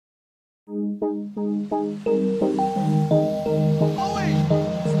Oh wait,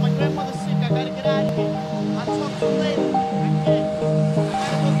 my grandmother's sick. I gotta get out of here. I'll talk to you later. I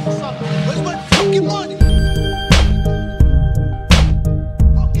gotta go do something. Where's my fucking money?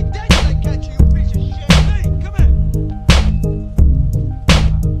 Fucking dead when I catch you, you piece of shit. Hey, come here.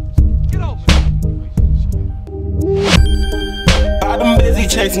 Get over. I've been busy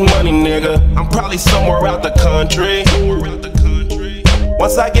chasing money, nigga. I'm probably somewhere out the country.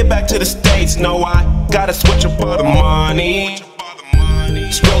 Once I get back to the States, know I gotta switch up all the money.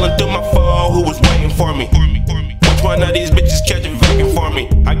 Scrolling through my phone, who was waiting for me? Which one of these bitches catching vacant for me?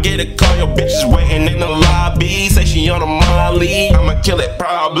 I get a call, your bitch is waiting in the lobby. Say she on a molly, I'ma kill it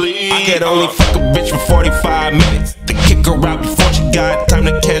probably. I could only fuck a bitch for 45 minutes to kick her out before she got time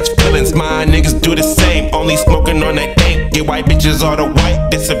to catch feelings. My niggas do the same, only smoking on that date. Get white bitches all the white,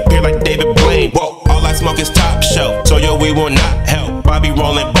 disappear like David Blaine. Whoa, all I smoke is top shelf, so yo, we will not help. I be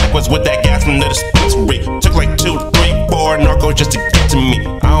rolling backwards with that gas from the dispensary. Took like 2, 3, 4 narcos just to get to me.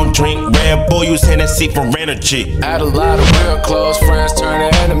 I don't drink Red Bull, use Hennessy for energy. Had a lot of real close friends turn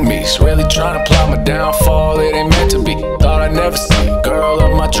to enemies. Really trying to plot my downfall, it ain't meant to be. Thought I'd never see a girl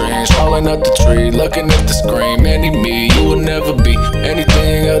of my dreams rolling up the tree, looking at the screen. Any me, you will never be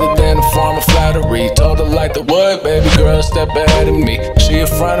anything other than a form of flattery. Told her like the wood, baby girl, step ahead of me. She in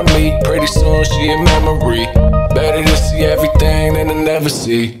front of me, pretty soon she in memory. Better to see everything than to never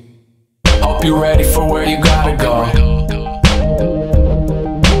see. Hope you ready for where you gotta go.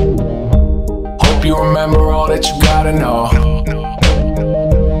 Hope you remember all that you gotta know.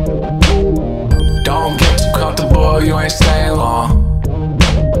 Don't get too comfortable, you ain't staying long.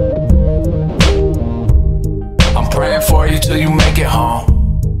 I'm praying for you till you make it home.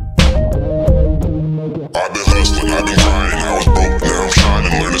 I've been hustling, I've been grinding. I was broke, now I'm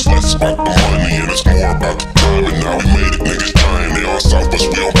shining. Learn it's less about the money and it's more about the timing. Now we made it, niggas trying. They on Southwest,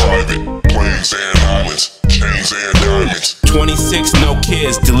 we on private. Plains and islands, chains and diamonds. 26, no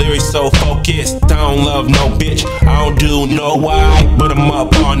kids, Delirious so focused. I don't love no bitch, I don't do no why. But I'm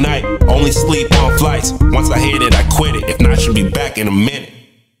up all night, only sleep on flights. Once I hit it, I quit it. If not, she'll be back in a minute.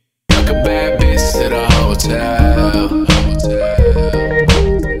 Took a bad bitch to the hotel.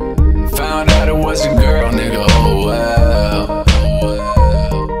 Found out it was your girl, nigga, oh well.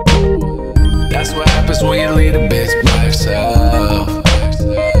 That's what happens when you leave a bitch by herself.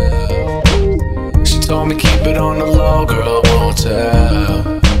 She told me keep it on the low, girl, won't tell.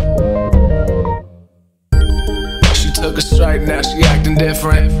 She took a strike, now she acting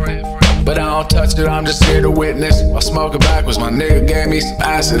different. But I don't touch it, I'm just here to witness. While smoking backwards, my nigga gave me some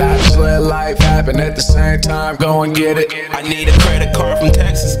acid. I just let life happen at the same time, go and get it. I need a credit card from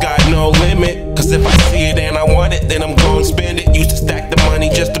Texas, got no limit. Cause if I see it and I want it, then I'm gon' spend it. Used to stack the money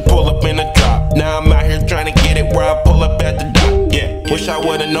just to pull up in a drop. Now I'm out here trying to get it where I pull up at the dock. Yeah, wish I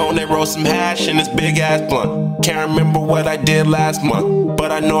would've known they rolled some hash in this big ass blunt. Can't remember what I did last month,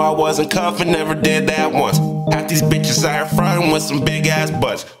 but I know I wasn't cuffing, never did that once. Half these bitches out here frontin' with some big ass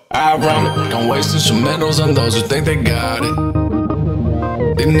butts. I run it. Don't waste instrumentals on those who think they got it.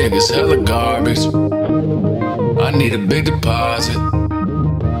 Them niggas hella garbage. I need a big deposit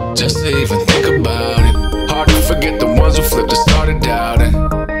just to even think about it. Hard to forget the ones who flipped and started doubting.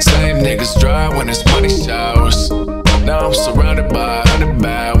 Same niggas dry when it's money showers. Now I'm surrounded by 100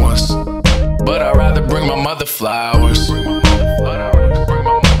 bad ones, but I'd rather bring my mother flowers.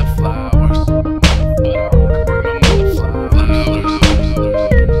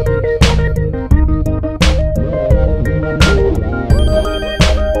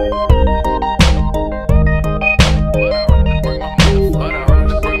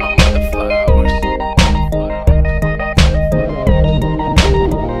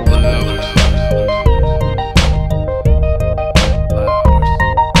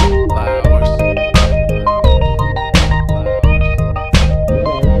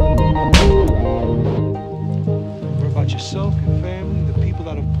 Yourself, your family, the people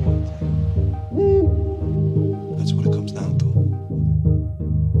that are important. That's what it comes down to.